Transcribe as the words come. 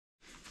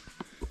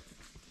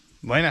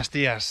Buenos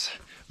días,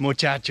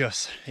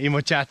 muchachos y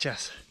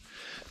muchachas.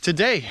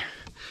 Today,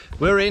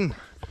 we're in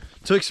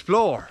to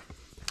explore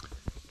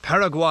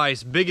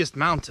Paraguay's biggest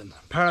mountain,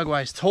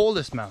 Paraguay's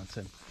tallest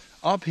mountain,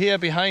 up here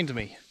behind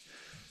me.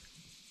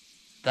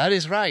 That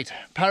is right,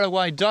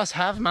 Paraguay does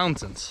have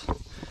mountains.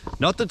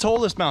 Not the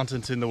tallest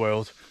mountains in the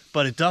world,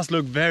 but it does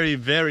look very,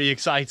 very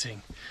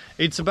exciting.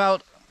 It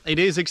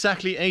is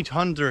exactly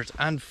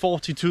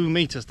 842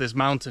 meters, this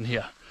mountain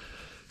here.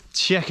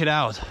 Check it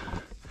out.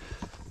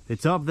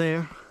 It's up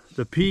there,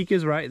 the peak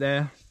is right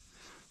there.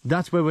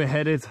 That's where we're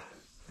headed.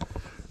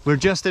 We're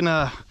just in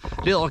a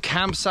little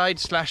campsite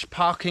slash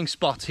parking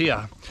spot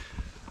here.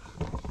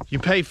 You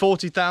pay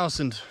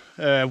 40,000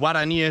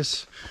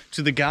 guaraníes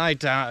to the guy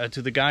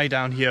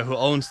down here who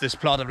owns this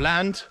plot of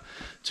land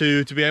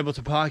to be able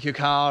to park your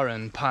car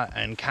and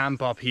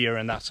camp up here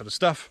and that sort of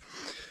stuff.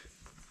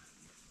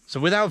 So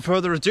without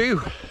further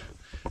ado,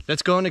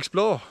 let's go and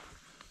explore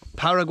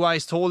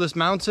Paraguay's tallest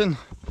mountain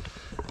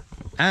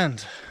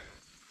and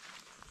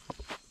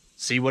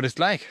see what it's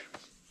like.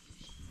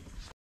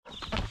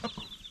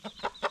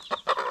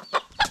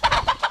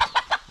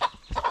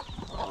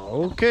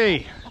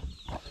 Okay,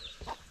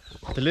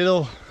 the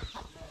little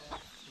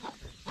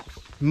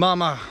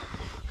mama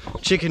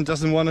chicken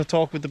doesn't want to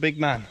talk with the big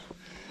man.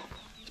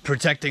 It's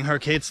protecting her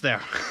kids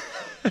there.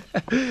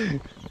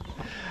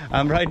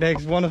 I'm right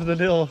next. One of the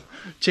little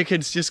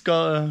chickens just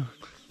got a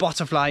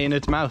butterfly in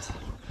its mouth.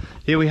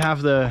 Here we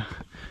have the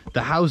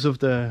house of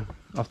the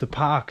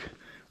park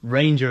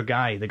ranger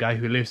guy, the guy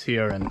who lives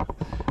here and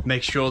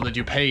makes sure that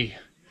you pay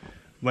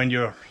when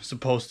you're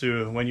supposed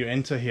to, when you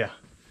enter here.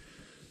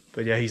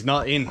 But yeah, he's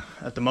not in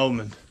at the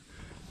moment.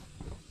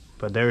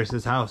 But there is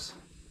his house.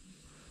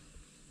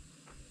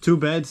 2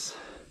 beds,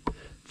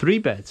 3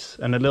 beds,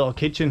 and a little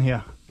kitchen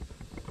here,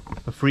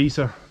 a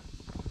freezer,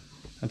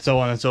 and so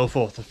on and so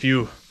forth. A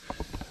few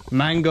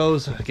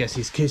mangoes. I guess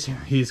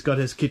he's got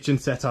his kitchen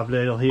set up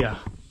little here.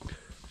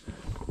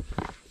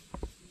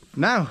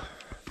 Now,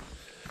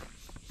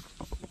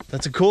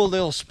 that's a cool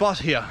little spot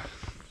here.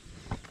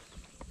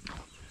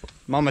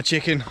 Mama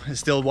chicken is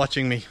still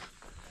watching me.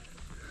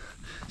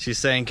 She's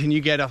saying, can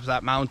you get up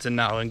that mountain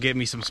now and give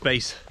me some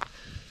space?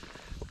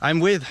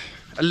 I'm with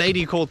a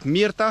lady called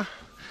Mirta.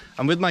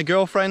 I'm with my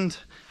girlfriend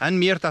and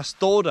Mirta's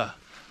daughter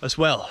as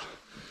well.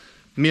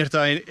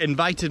 Mirta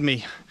invited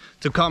me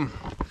to come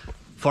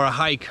for a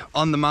hike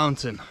on the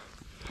mountain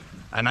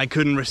and I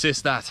couldn't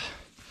resist that.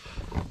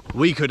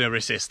 We couldn't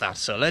resist that,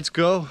 so let's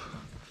go.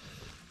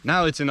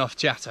 Now it's enough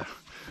chatter.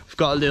 We've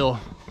got a little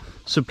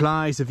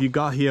supplies if you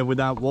got here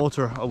without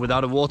water or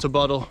without a water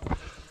bottle,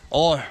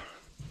 or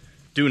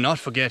do not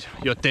forget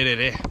your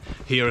tereré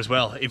here as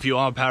well if you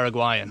are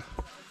Paraguayan.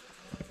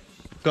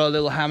 Got a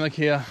little hammock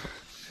here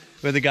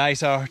where the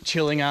guys are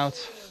chilling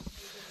out.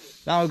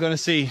 Now we're gonna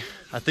see.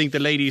 I think the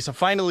ladies are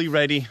finally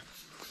ready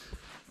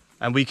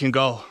and we can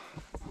go.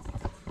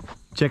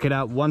 Check it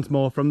out once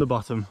more from the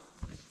bottom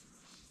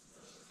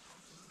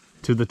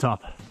to the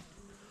top.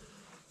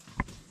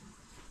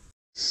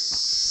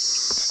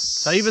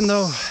 So even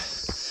though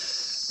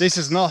this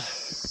is not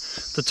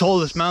the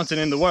tallest mountain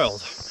in the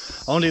world,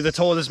 only the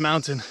tallest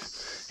mountain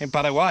in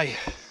Paraguay,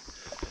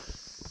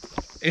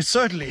 it's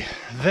certainly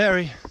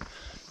very,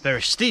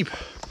 very steep.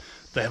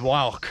 The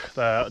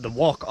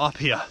walk up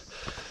here,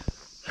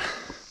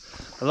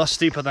 a lot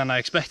steeper than I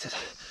expected.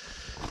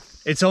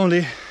 It's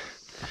only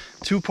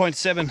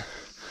 2.7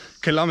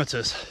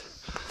 kilometers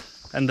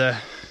and the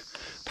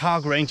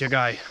park ranger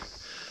guy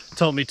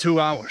told me 2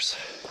 hours.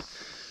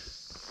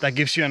 That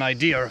gives you an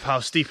idea of how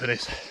steep it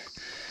is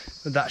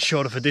with that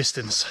short of a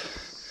distance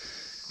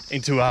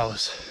in 2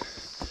 hours.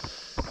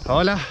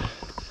 Hola.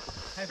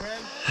 Hi,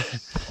 friend.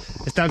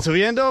 ¿Están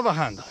subiendo o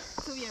bajando?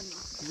 Subiendo.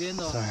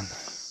 Subiendo.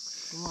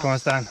 ¿Cómo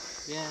están?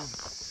 Bien.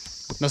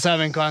 No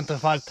saben cuánto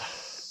falta.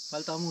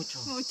 Falta mucho.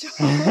 Mucho.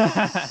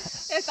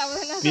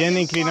 Estamos en la Bien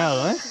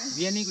inclinado, ¿eh?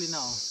 Bien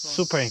inclinado.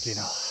 Súper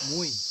inclinado.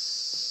 Muy.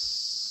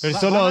 Pero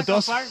solo ¿Van a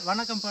dos. acampar? ¿Van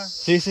a acampar?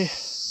 Sí, sí.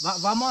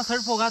 Vamos a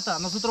hacer fogata.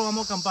 Nosotros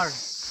vamos a acampar.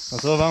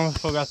 Nosotros vamos a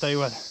fogata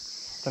igual.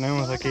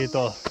 Tenemos aquí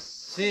todo.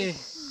 Sí.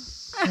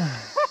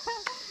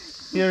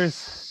 Here is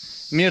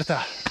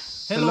Mirta.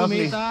 Hello,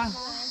 Mirta.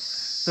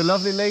 The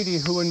lovely lady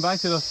who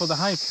invited us for the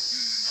hike.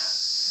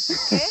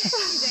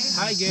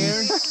 Hi,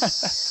 girl.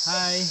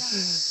 Hi.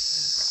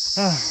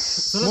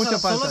 Solo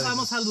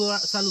sabemos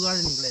saludar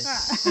en inglés.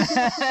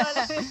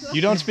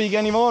 You don't speak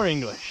any more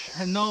English?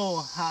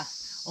 No,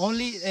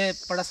 only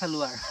para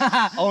saludar.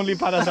 Only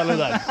para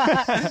saludar.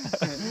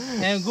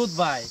 And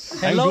goodbye.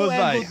 Hello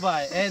and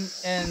goodbye.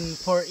 And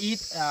for eat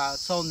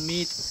some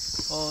meat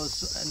or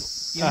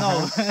you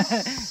know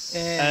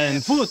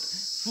and food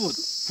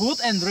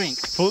and drink.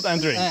 Food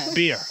and drink.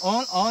 Beer.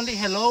 Only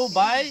hello,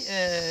 bye.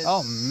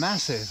 Oh,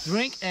 massive.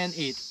 Drink and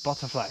eat.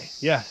 Butterfly.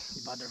 Yeah.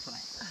 Butterfly.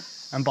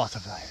 And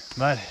butterfly.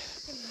 Vale.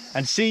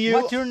 And see you.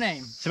 What's your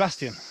name?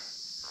 Sebastian.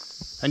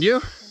 And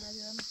you?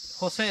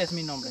 José es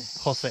mi nombre.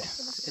 José.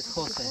 Es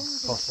José.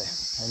 José.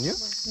 And you?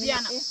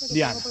 Diana.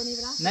 Diana.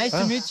 Nice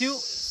to meet you.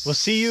 We'll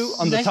see you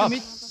on the Nice top. to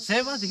meet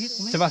Sebas,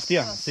 dijiste.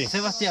 Sebastian. Sí.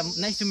 Sebastián,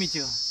 nice to meet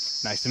you.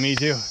 Nice to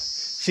meet you.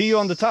 See you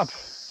on the top.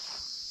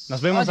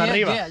 Nos vemos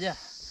arriba. Yeah.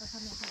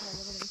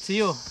 See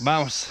you.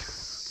 Vamos.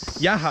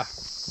 Yaha.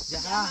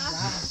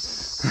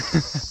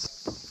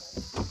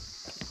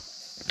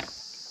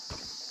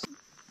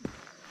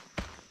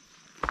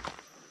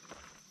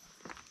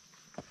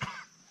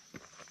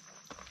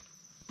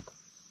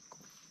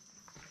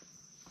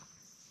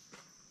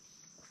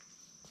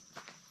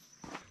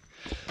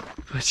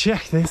 But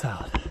check this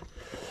out.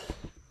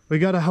 We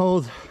gotta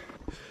hold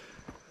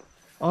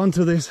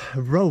onto this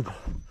rope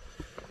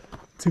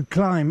to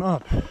climb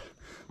up.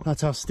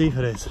 That's how steep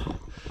it is.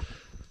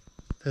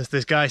 There's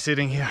this guy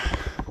sitting here.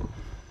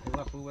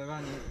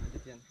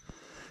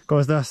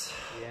 ¿Cómo estás?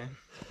 Bien.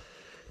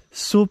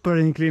 Súper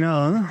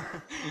inclinado, ¿no?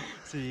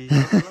 Sí.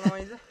 ¿Solo no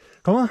dice?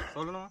 ¿Cómo?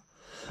 ¿Solo no?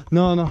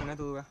 No, no. Una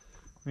tuba.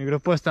 Mi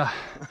grupo está.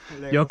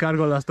 Yo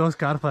cargo las dos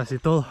carpas y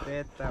todo.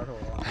 Teta, bro.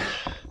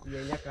 Y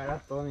ella carga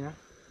todo, mira.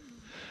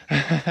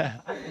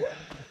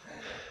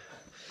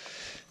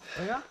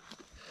 Oiga.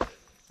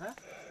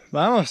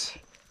 Vamos.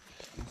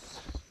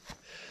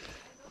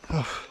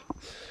 Oh.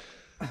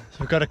 So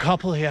we've got a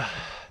couple here.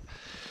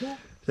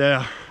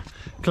 They're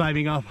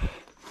climbing up.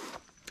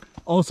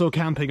 Also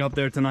camping up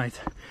there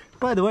tonight.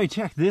 By the way,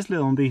 check this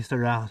little beast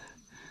around.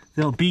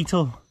 Little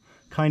beetle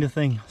kind of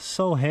thing.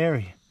 So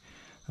hairy.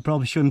 I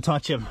probably shouldn't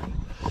touch him.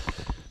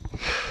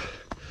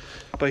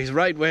 But he's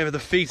right where the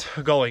feet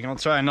are going. I'll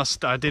try and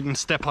not. I didn't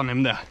step on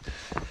him there.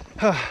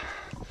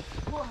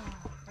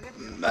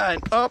 Man,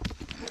 up.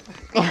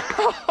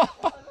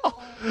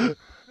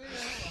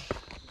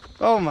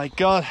 Oh my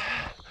god.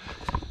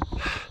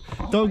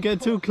 Don't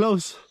get too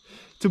close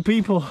to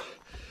people.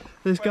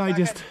 This guy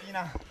just...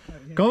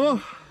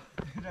 ¿Cómo?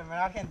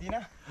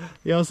 Argentina.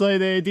 Yo soy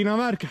de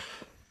Dinamarca.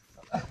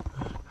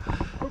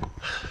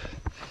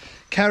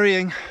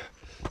 Carrying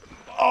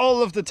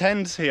all of the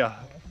tents here.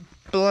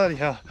 Bloody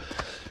hell.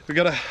 We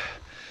gotta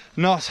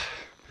not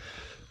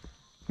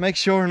make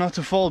sure not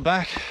to fall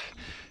back.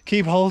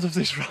 Keep hold of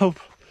this rope.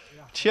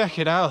 Check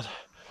it out.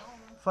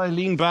 If I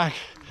lean back,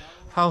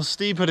 how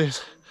steep it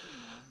is.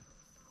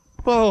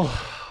 Whoa.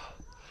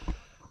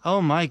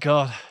 Oh my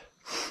god.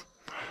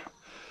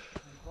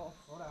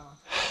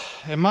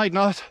 It might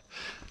not,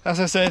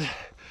 as I said,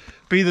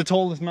 be the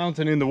tallest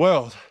mountain in the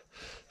world,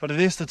 but it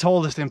is the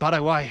tallest in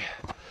Paraguay.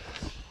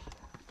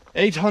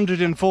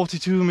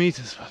 842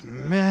 meters, but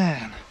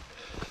man,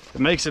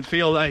 it makes it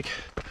feel like,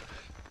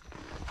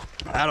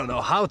 I don't know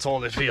how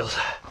tall it feels.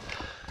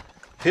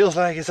 Feels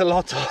like it's a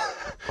lot tall.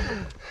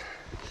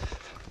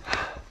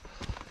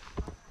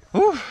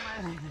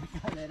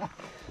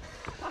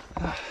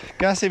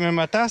 Casi me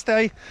mataste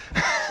ahí.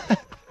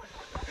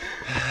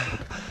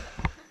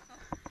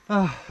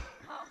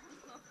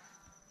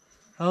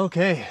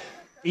 Okay,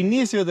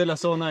 inicio de la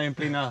zona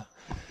empinada.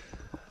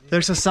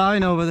 There's a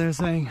sign over there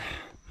saying,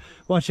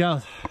 watch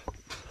out.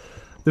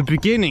 The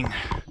beginning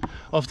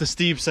of the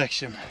steep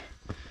section.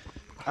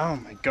 Oh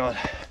my god.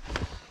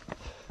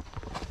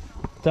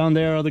 Down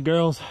there are the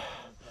girls.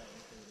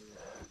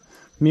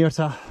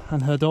 Mirta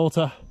and her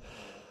daughter.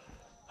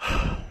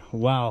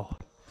 Wow.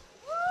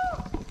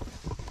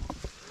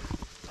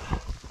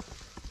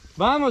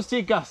 Vamos,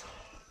 chicas.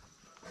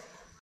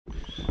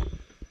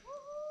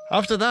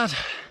 After that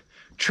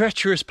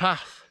treacherous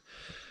path,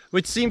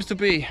 which seems to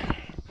be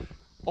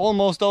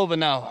almost over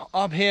now,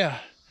 up here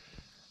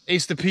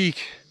is the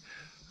peak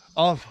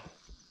of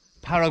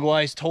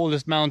Paraguay's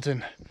tallest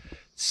mountain,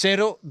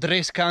 Cerro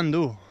Tres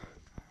Candu.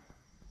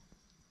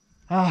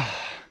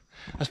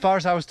 As far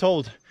as I was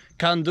told,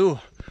 Candu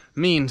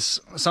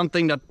means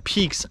something that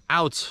peaks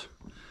out,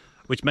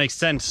 which makes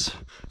sense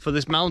for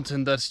this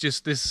mountain that's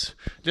just this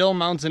little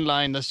mountain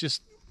line that's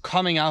just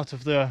coming out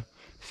of the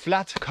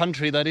flat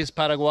country that is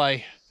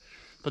Paraguay.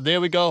 But there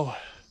we go,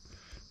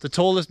 the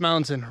tallest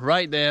mountain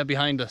right there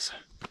behind us.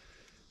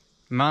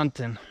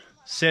 Mountain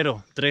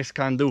Cerro Tres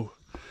Candu.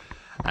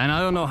 And I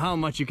don't know how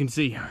much you can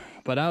see,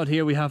 but out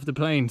here we have the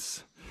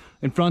plains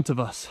in front of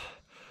us.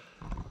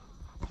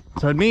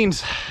 So it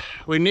means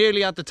we're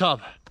nearly at the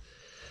top.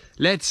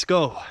 Let's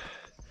go.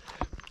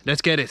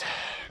 Let's get it.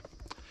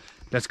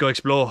 Let's go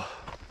explore.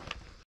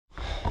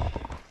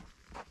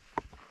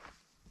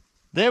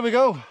 There we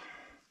go.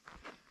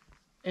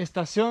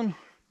 Estación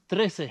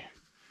 13.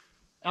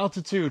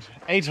 Altitude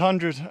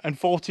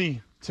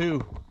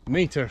 842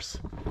 meters.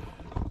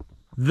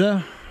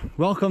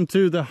 Welcome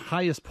to the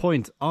highest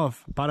point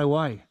of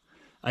Paraguay.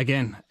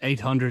 Again,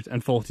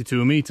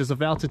 842 meters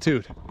of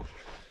altitude.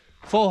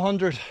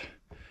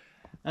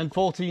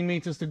 414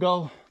 meters to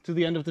go to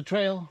the end of the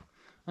trail,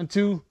 and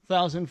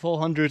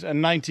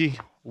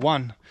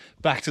 2,491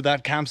 back to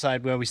that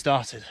campsite where we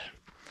started.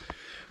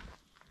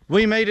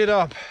 We made it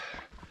up.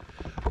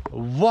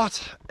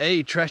 What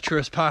a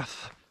treacherous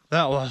path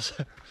that was.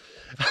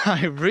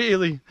 I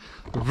really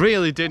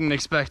didn't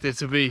expect it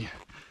to be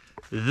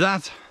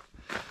that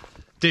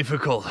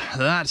difficult,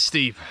 that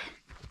steep.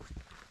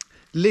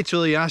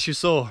 Literally, as you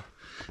saw,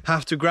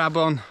 have to grab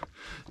on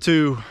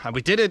to, and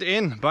we did it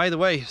in, by the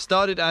way,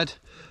 started at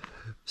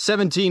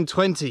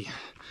 17:20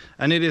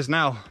 and it is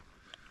now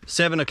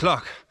 7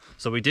 o'clock.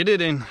 So we did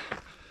it in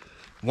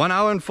 1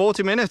 hour and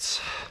 40 minutes.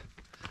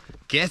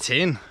 Get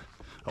in.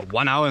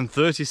 1 hour and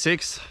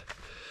 36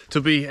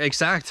 to be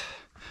exact.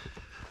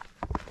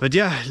 But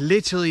yeah,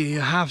 literally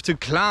you have to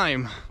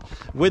climb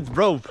with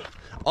rope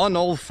on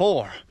all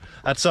four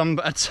at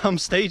some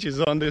stages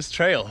on this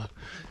trail.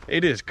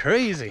 It is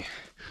crazy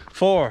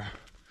for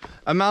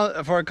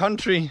a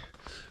country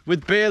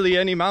with barely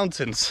any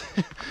mountains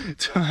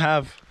to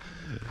have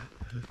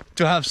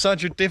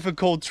such a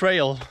difficult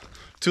trail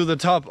to the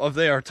top of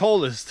their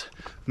tallest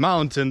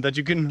mountain that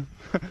you can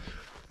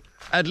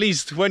at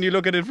least when you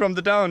look at it from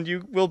the down,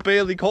 you will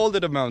barely call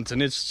it a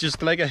mountain. It's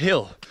just like a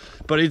hill.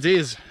 But it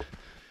is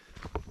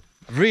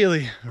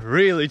really,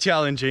 really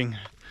challenging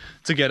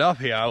to get up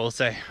here, I will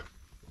say.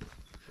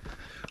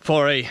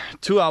 For a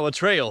 2-hour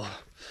trail,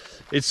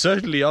 it's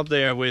certainly up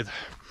there with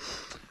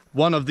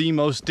one of the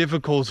most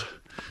difficult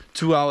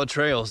 2-hour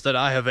trails that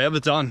I have ever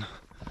done.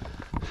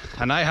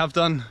 And I have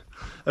done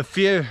a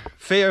fair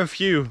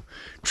few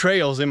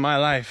trails in my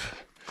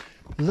life.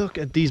 Look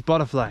at these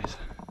butterflies.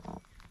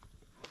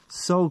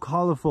 So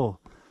colorful.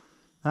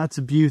 That's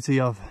the beauty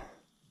of.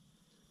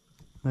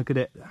 Look at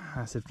it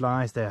as it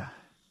flies there.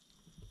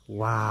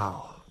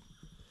 Wow.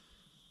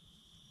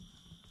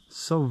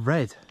 So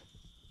red.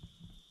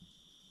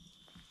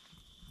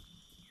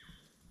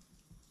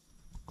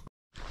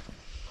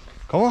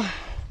 ¿Cómo?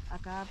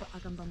 Acá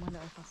acampamos la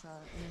vez pasada,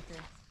 en este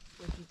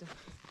huequito.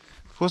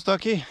 Justo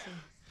aquí. Sí.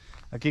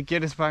 ¿Aquí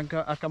quieres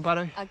acampar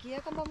hoy? Aquí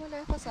acampamos la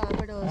vez pasada,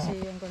 pero si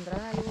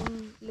encontrás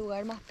algún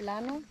lugar más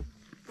plano.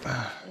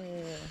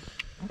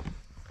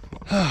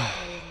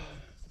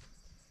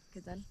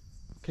 ¿Qué tal?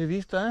 Qué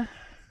vista, ¿eh?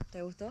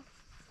 ¿Te gustó?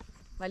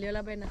 ¿Valió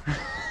la pena?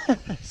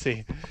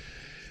 Sí,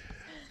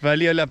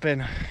 valió la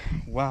pena.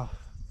 Wow.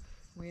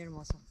 Muy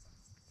hermoso.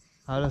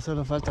 Ahora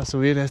solo falta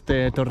subir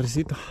este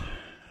torrecito.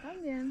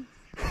 También,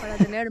 para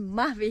tener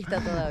más vista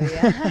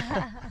todavía.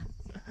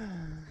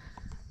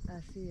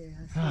 Así es,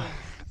 así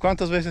es.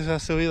 ¿Cuántas veces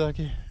has subido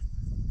aquí?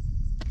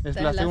 Esta es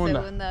la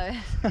segunda vez.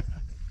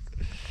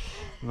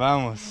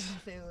 Vamos.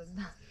 La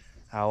segunda.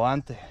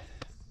 Aguante.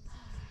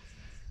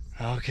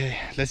 Okay,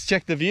 let's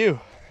check the view.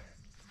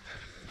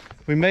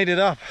 We made it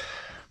up.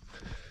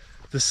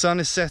 The sun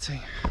is setting.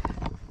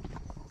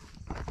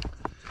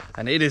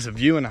 And it is a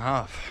view and a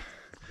half.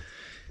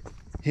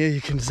 Here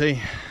you can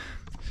see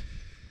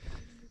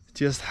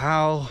just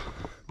how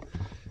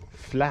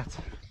flat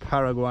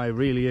Paraguay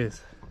really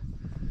is.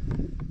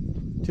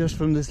 Just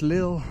from this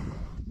little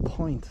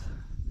point,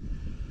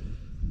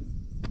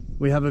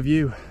 we have a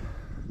view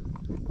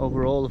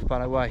over all of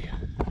Paraguay.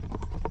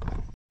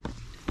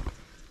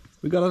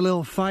 We got a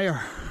little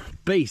fire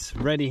base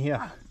ready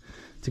here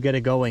to get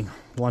it going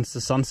once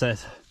the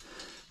sunset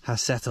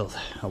has settled,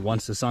 or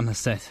once the sun has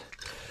set.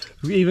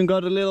 We even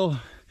got a little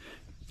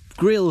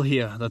grill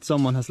here that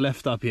someone has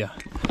left up here,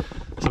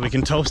 so we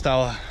can toast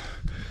our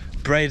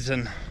breads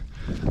and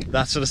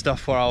that sort of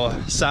stuff for our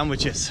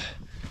sandwiches.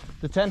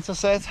 The tents are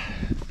set.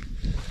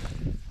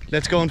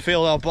 Let's go and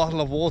fill our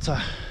bottle of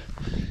water.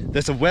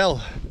 There's a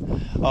well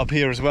up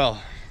here as well.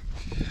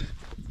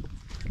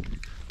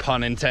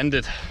 Pun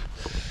intended.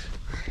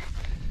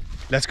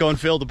 Let's go and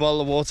fill the bottle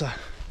of water.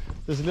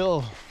 There's a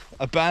little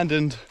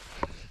abandoned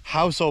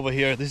house over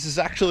here. This is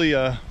actually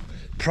a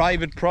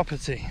private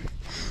property,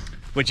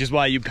 which is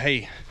why you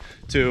pay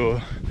to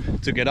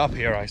get up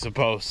here, I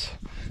suppose.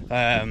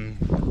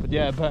 But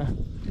yeah,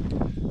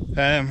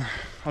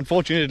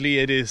 unfortunately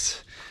it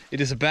is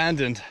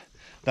abandoned,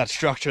 that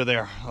structure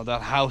there, or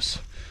that house.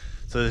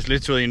 So there's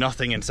literally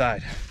nothing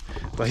inside.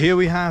 But here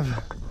we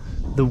have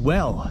the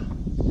well.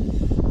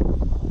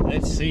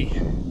 Let's see.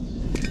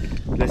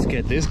 Let's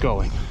get this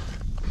going.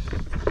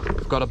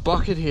 We've got a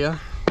bucket here.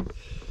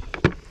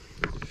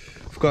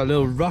 We've got a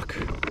little rock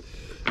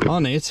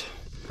on it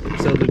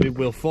so that it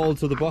will fall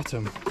to the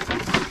bottom.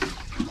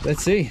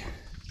 Let's see.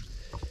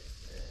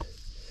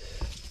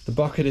 The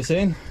bucket is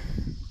in.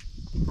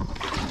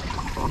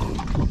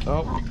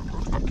 Oh,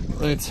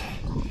 let's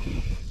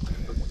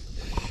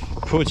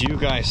put you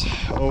guys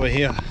over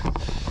here.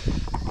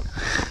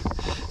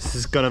 This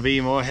is gonna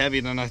be more heavy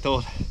than I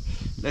thought.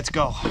 Let's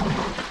go.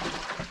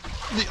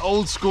 The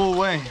old school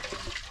way.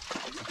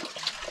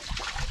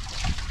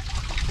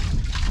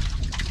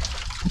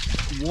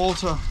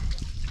 Water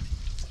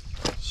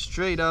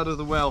straight out of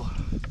the well.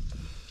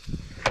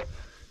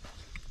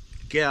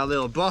 Get our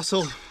little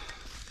bottle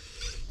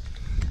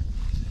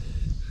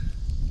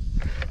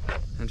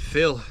and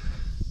fill.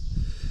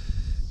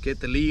 Get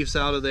the leaves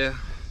out of there.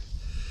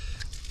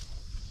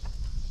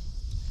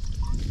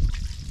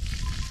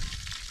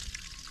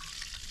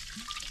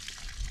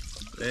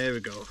 There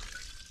we go.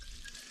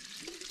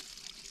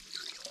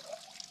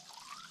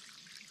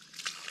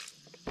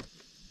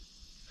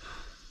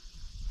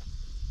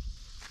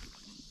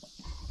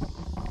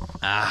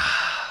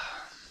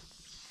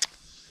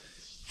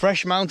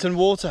 Fresh mountain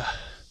water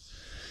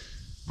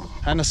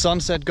and a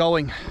sunset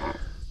going.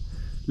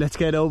 Let's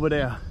get over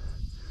there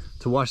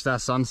to watch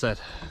that sunset.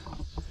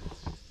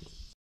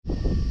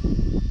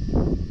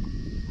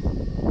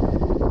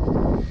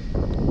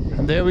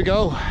 And there we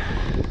go.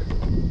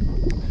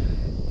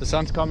 The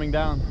sun's coming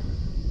down.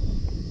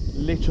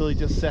 Literally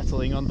just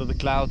settling under the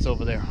clouds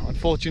over there.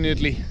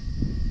 Unfortunately,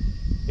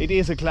 it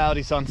is a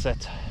cloudy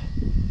sunset,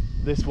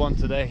 this one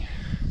today.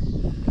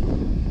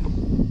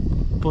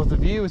 But the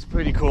view is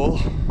pretty cool.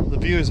 The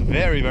view is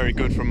very, very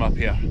good from up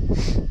here.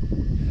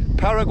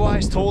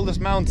 Paraguay's tallest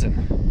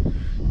mountain.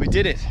 We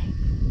did it.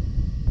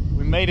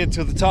 We made it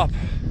to the top.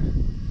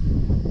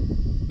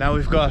 Now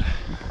we've got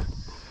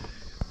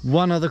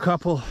one other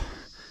couple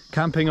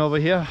camping over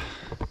here,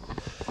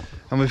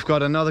 and we've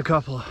got another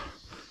couple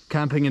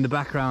camping in the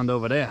background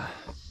over there.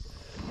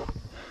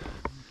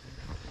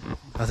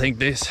 I think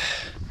this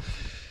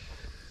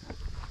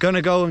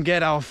gonna go and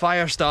get our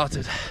fire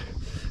started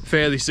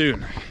fairly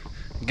soon.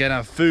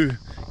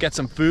 Get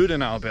some food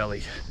in our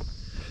belly.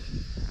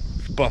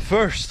 But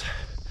first,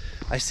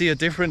 I see a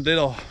different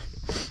little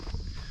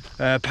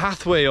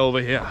pathway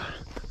over here.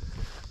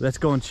 Let's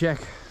go and check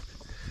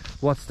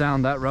what's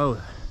down that road,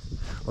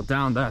 or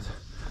down that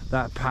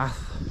path.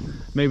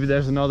 Maybe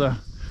there's another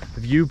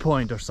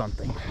viewpoint or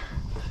something.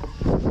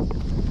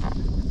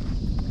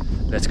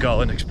 Let's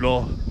go and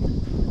explore.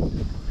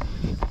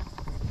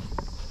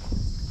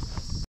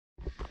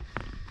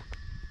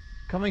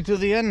 Coming to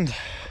the end.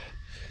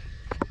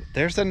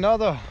 There's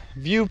another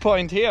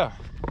viewpoint here.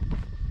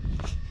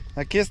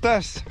 Aquí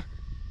estás.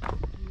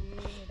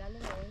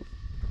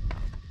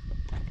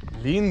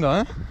 Lindo,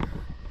 ¿eh?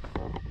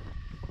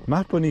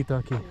 Más bonito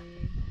aquí.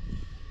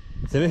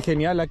 Se ve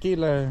genial aquí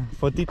la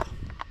fotito.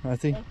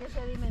 Así. Es que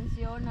se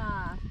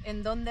dimensiona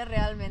en dónde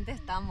realmente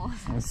estamos.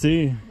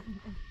 Sí.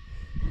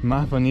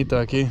 Más bonito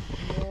aquí.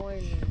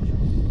 Muy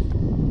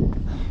lindo.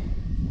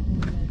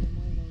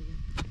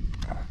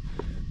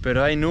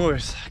 Pero hay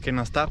nubes que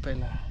nos tapen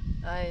la...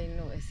 Ay,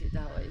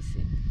 nubecitas hoy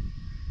sí.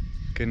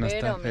 Que nos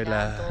Pero tape mira,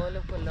 la... todos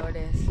los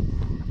colores.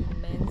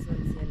 Inmenso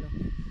el cielo.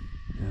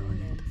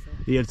 Inmenso.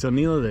 Y el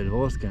sonido del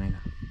bosque, mira.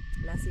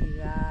 Las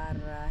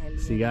cigarras, el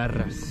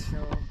Cigarras.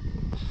 viento.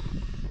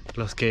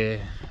 Los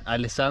que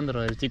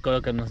Alessandro, el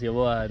chico que nos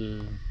llevó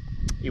al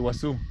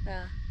Iguazú,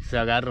 Ah, se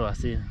agarró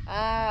así.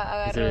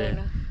 agarró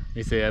uno.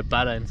 Y se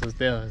para en sus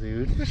dedos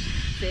así.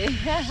 Sí.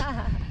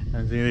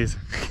 Así dice.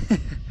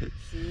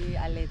 Sí,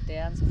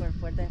 aletean súper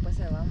fuerte, después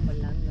se van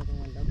volando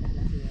como locas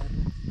las cigarras.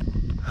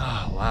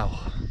 Oh, wow.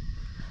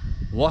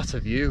 What a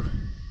view.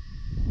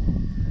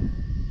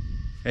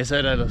 Ese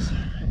era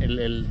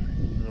el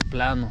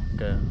plano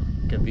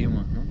que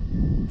vimos, ¿no?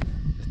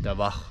 Desde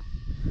abajo,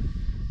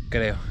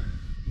 creo.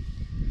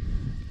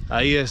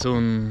 Ahí es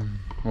un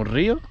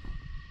río.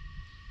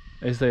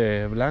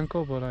 Ese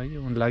blanco por ahí,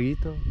 un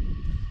laguito.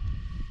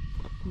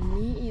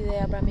 Ni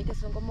idea, para mí que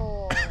son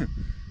como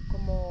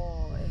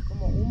es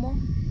como humo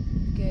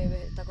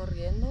que está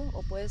corriendo,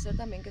 o puede ser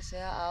también que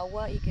sea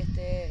agua y que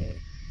esté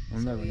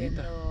Una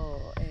bonita.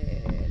 subiendo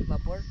el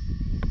vapor.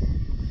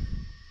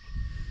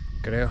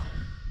 Creo.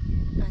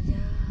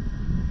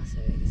 Allá se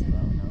ve que se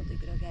va un auto y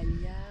creo que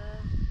allá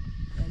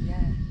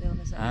es de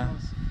donde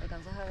salimos.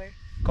 ¿Alcanzas a ver?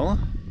 ¿Cómo?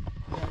 De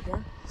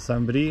allá.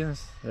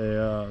 Sombrillas,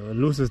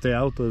 luces de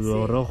auto de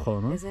lo Sí,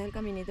 rojo, ¿no? Ese es el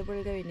caminito por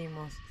el que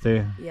vinimos.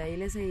 Sí. Y ahí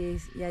le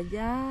seguís. Y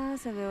allá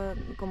se ve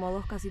como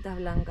dos casitas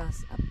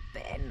blancas,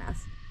 apenas.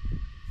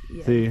 Y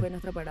ahí Sí. fue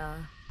nuestra parada.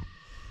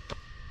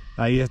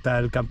 Ahí está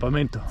el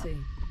campamento. Sí.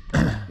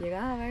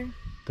 Llegás a ver.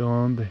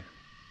 ¿Dónde?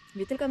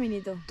 ¿Viste el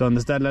caminito? ¿Dónde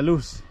está la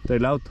luz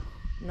del auto?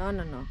 No.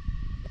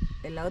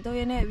 El auto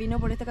vino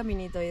por este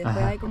caminito y después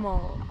Ajá. hay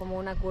como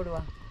una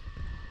curva.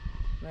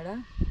 ¿Verdad?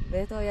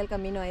 ¿Ves todavía el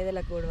camino ahí de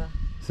la curva?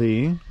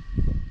 Sí.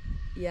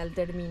 Y al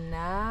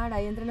terminar,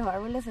 ahí entre los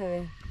árboles se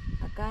ve.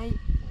 Acá hay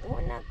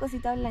una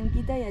cosita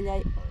blanquita y allá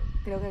hay,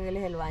 creo que aquel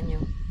es el baño.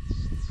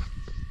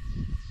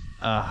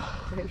 Ah,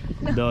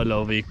 no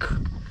lo ubico.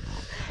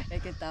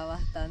 Es que está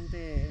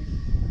bastante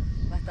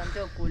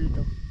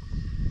oculto.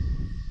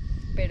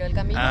 Pero el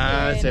camino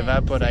Se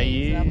va por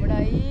ahí. Se va por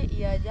ahí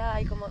y allá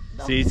hay como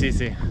dos. Sí.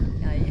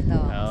 Ahí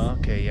estábamos.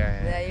 Ok, De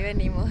ya. ahí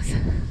venimos.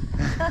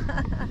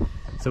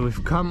 So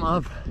we've come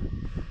up.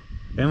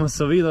 Hemos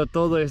subido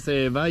todo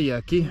ese valle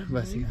aquí,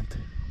 básicamente.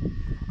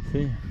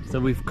 Sí. So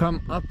we've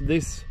come up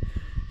this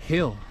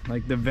hill,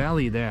 like the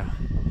valley there.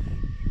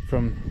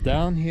 From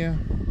down here,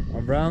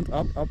 around,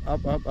 up,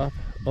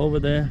 over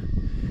there.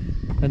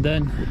 And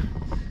then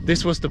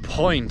this was the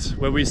point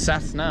where we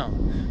sat now.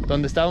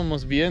 Donde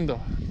estábamos viendo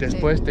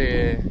después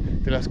de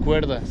las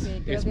cuerdas.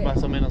 Sí, creo Es que-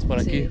 más o menos por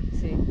aquí.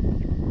 Sí.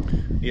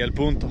 Y el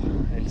punto,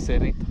 el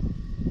cerrito.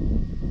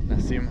 La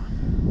cima.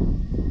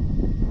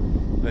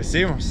 Lo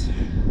hicimos.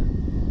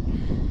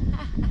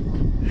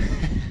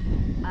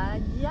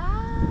 Allá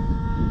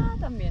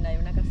también hay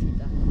una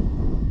casita.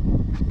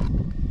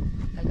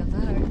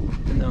 ¿Alcanzas a ver?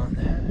 No,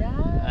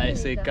 Allá. a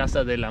ese ahorita.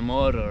 casa del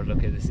amor o lo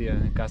que decía,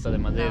 casa de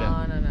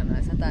madera. No,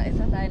 esa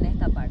está en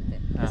esta parte.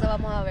 Ah. Esa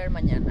vamos a ver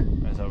mañana.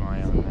 Eso no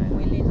hay. Sí,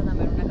 muy lindo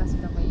también, una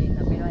casita muy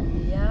linda, pero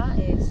allá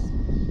es,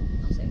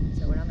 no sé,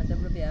 seguramente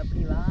propiedad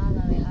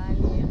privada de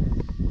alguien,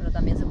 pero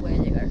también se puede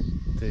llegar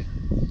Sí.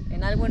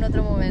 en algún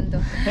otro momento.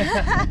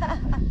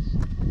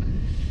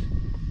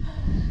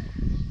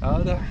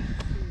 Ahora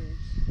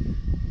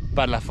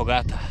para la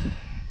fogata.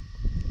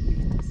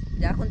 Listos.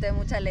 Ya junté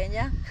mucha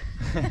leña.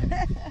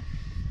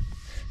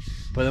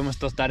 Podemos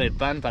tostar el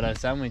pan para el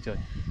sándwich hoy.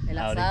 El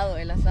asado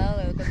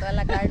con toda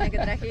la carne que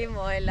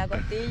trajimos, la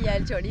costilla,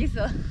 el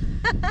chorizo.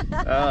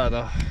 Ah,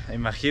 no,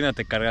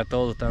 imagínate cargar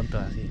todo tanto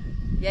así.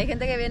 Y hay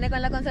gente que viene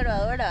con la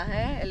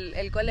conservadora,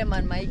 el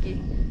Coleman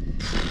Mikey.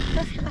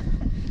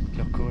 Qué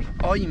locura.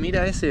 Oye,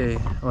 mira ese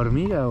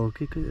hormiga o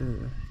qué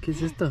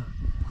es esto.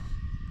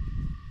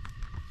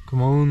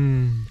 Como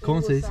un,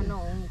 ¿cómo se dice?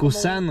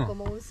 Gusano.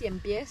 Como un 100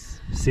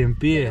 pies. 100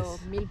 pies. Pero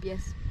 1000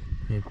 pies.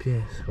 1000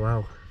 pies,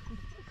 wow.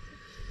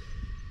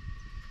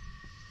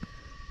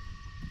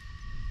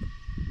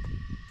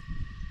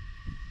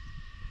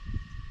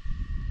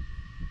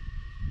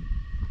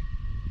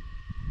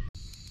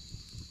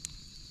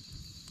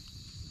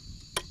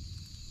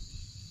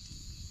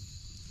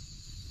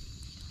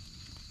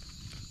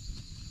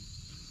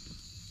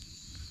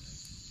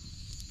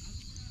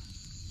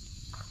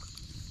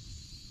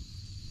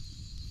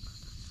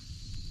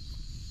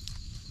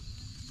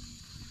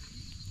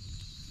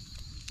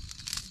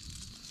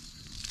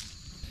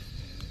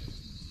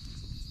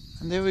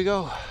 And there we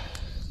go.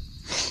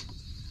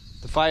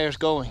 The fire's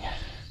going.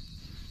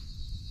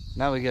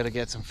 Now we gotta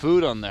get some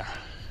food on there.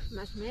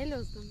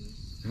 Marshmallows también.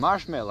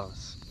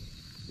 Marshmallows.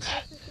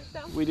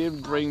 We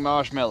didn't bring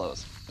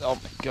marshmallows. Oh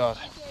my god.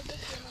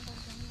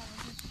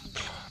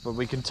 But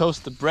we can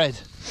toast the bread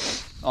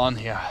on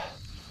here.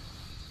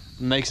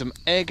 And make some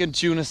egg and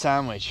tuna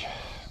sandwich.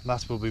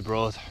 That's what we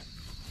brought.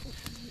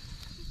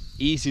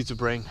 Easy to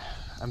bring.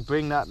 And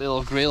bring that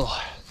little grill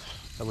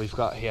that we've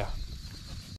got here.